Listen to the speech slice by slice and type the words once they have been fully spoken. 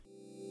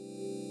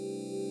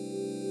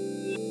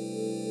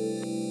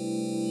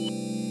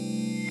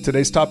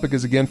Today's topic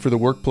is again for the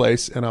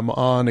workplace, and I'm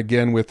on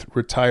again with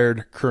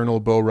retired Colonel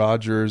Bo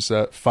Rogers,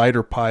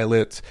 fighter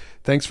pilot.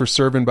 Thanks for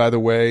serving, by the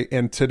way.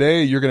 And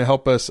today you're going to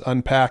help us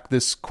unpack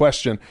this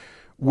question.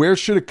 Where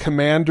should a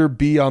commander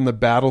be on the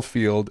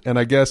battlefield? And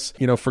I guess,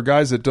 for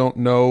guys that don't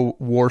know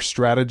war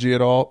strategy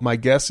at all, my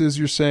guess is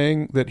you're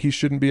saying that he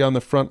shouldn't be on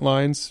the front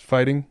lines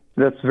fighting?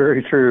 That's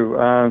very true.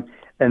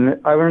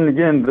 And I learned,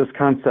 again, this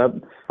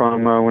concept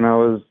from when I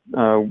was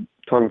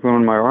talking with one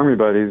of my Army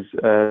buddies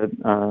at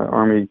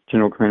Army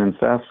General Command and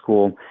Staff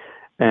School.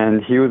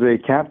 And he was a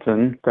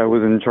captain that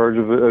was in charge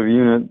of a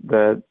unit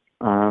that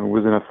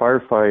was in a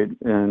firefight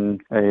in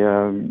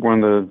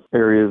one of the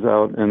areas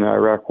out in the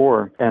Iraq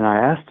War. And I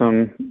asked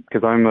him,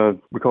 because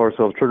we call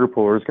ourselves trigger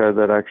pullers, guys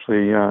that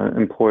actually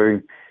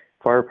employ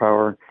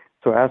firepower.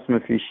 So I asked him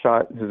if he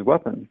shot his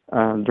weapon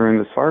during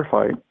this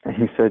firefight. And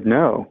he said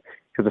no,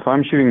 because if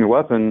I'm shooting the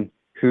weapon,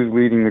 who's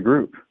leading the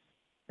group?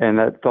 And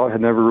that thought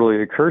had never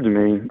really occurred to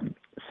me.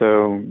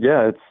 So,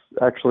 yeah, it's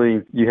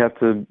actually, you have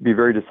to be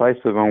very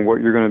decisive on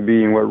what you're going to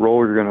be and what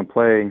role you're going to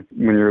play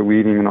when you're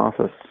leading an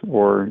office,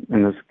 or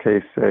in this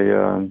case,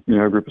 a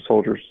group of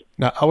soldiers.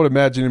 Now, I would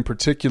imagine in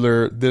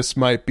particular, this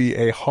might be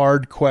a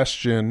hard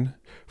question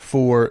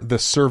for the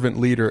servant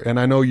leader.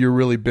 And I know you're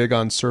really big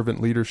on servant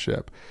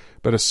leadership.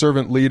 But a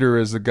servant leader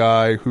is a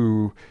guy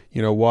who,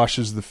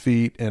 washes the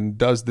feet and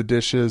does the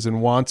dishes and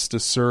wants to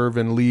serve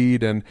and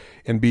lead and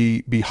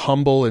be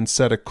humble and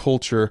set a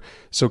culture.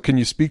 So can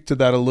you speak to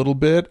that a little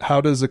bit?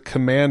 How does a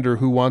commander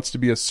who wants to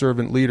be a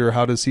servant leader,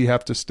 how does he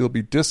have to still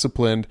be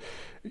disciplined?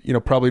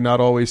 Probably not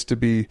always to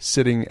be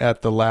sitting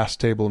at the last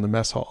table in the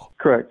mess hall.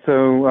 Correct.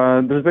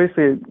 So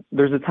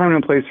there's a time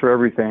and place for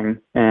everything.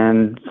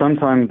 And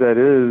sometimes that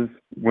is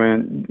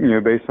when,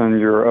 based on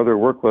your other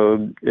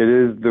workload, it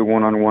is the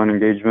one-on-one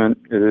engagement.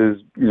 It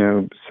is,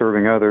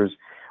 serving others.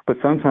 But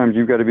sometimes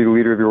you've got to be the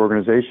leader of your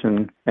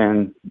organization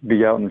and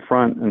be out in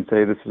front and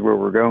say, this is where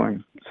we're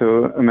going.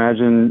 So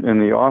imagine in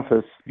the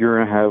office, you're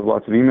going to have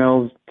lots of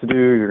emails to do.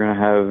 You're going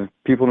to have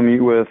people to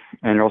meet with,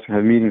 and you're also going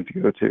to have meetings to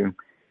go to.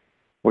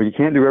 Well, you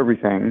can't do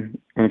everything.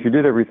 And if you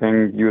did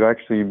everything, you would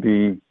actually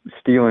be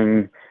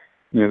stealing,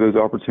 those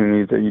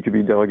opportunities that you could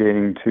be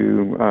delegating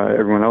to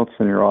everyone else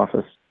in your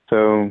office.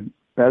 So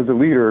as a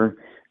leader,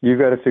 you've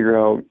got to figure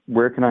out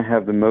where can I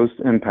have the most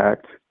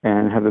impact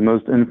and have the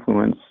most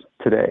influence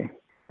today.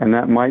 And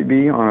that might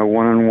be on a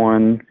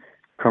one-on-one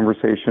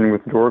conversation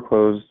with the door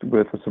closed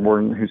with a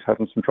subordinate who's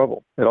having some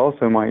trouble. It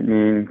also might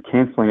mean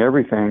canceling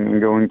everything and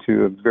going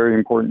to a very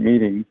important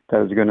meeting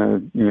that is going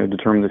to,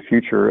 determine the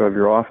future of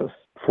your office.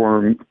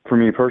 For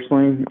me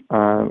personally,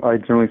 I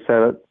generally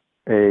set it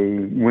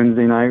a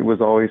Wednesday night was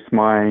always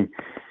my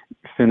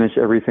finish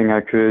everything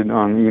I could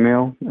on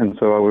email, and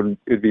so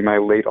it'd be my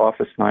late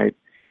office night.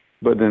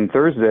 But then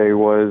Thursday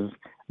was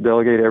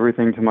delegate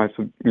everything to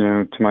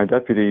my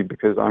deputy,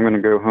 because I'm going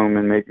to go home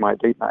and make my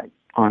date night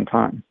on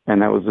time,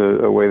 and that was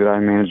a way that I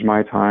managed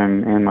my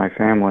time and my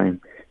family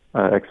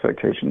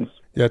expectations.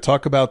 Yeah,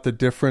 talk about the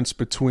difference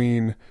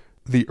between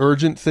the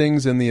urgent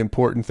things and the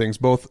important things,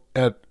 both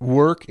at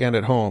work and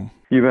at home.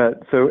 You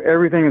bet. So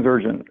everything is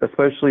urgent,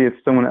 especially if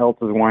someone else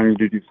is wanting you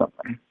to do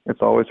something.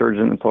 It's always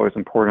urgent. It's always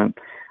important.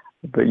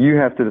 But you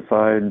have to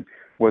decide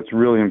what's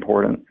really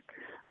important.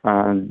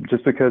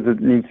 Just because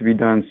it needs to be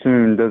done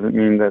soon doesn't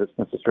mean that it's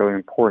necessarily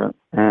important.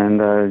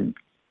 And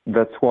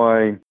that's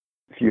why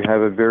if you have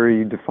a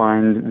very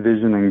defined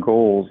vision and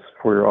goals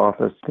for your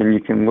office, then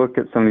you can look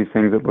at some of these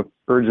things that look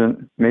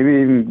urgent, maybe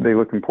even they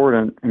look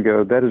important, and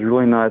go, that is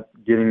really not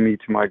getting me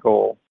to my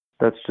goal.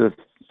 That's just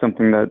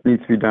something that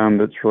needs to be done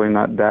that's really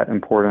not that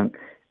important.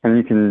 And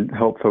you can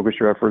help focus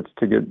your efforts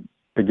to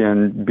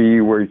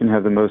be where you can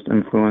have the most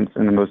influence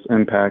and the most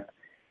impact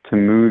to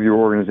move your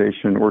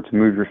organization or to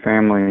move your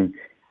family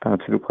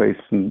to the place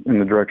in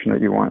the direction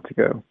that you want it to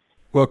go.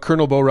 Well,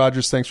 Colonel Bo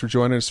Rogers, thanks for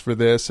joining us for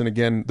this. And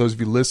again, those of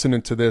you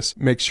listening to this,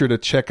 make sure to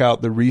check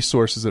out the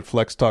resources at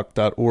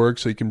flextalk.org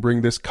so you can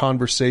bring this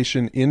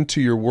conversation into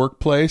your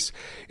workplace.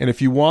 And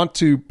if you want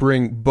to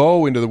bring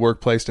Bo into the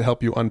workplace to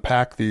help you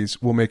unpack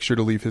these, we'll make sure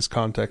to leave his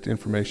contact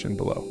information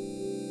below.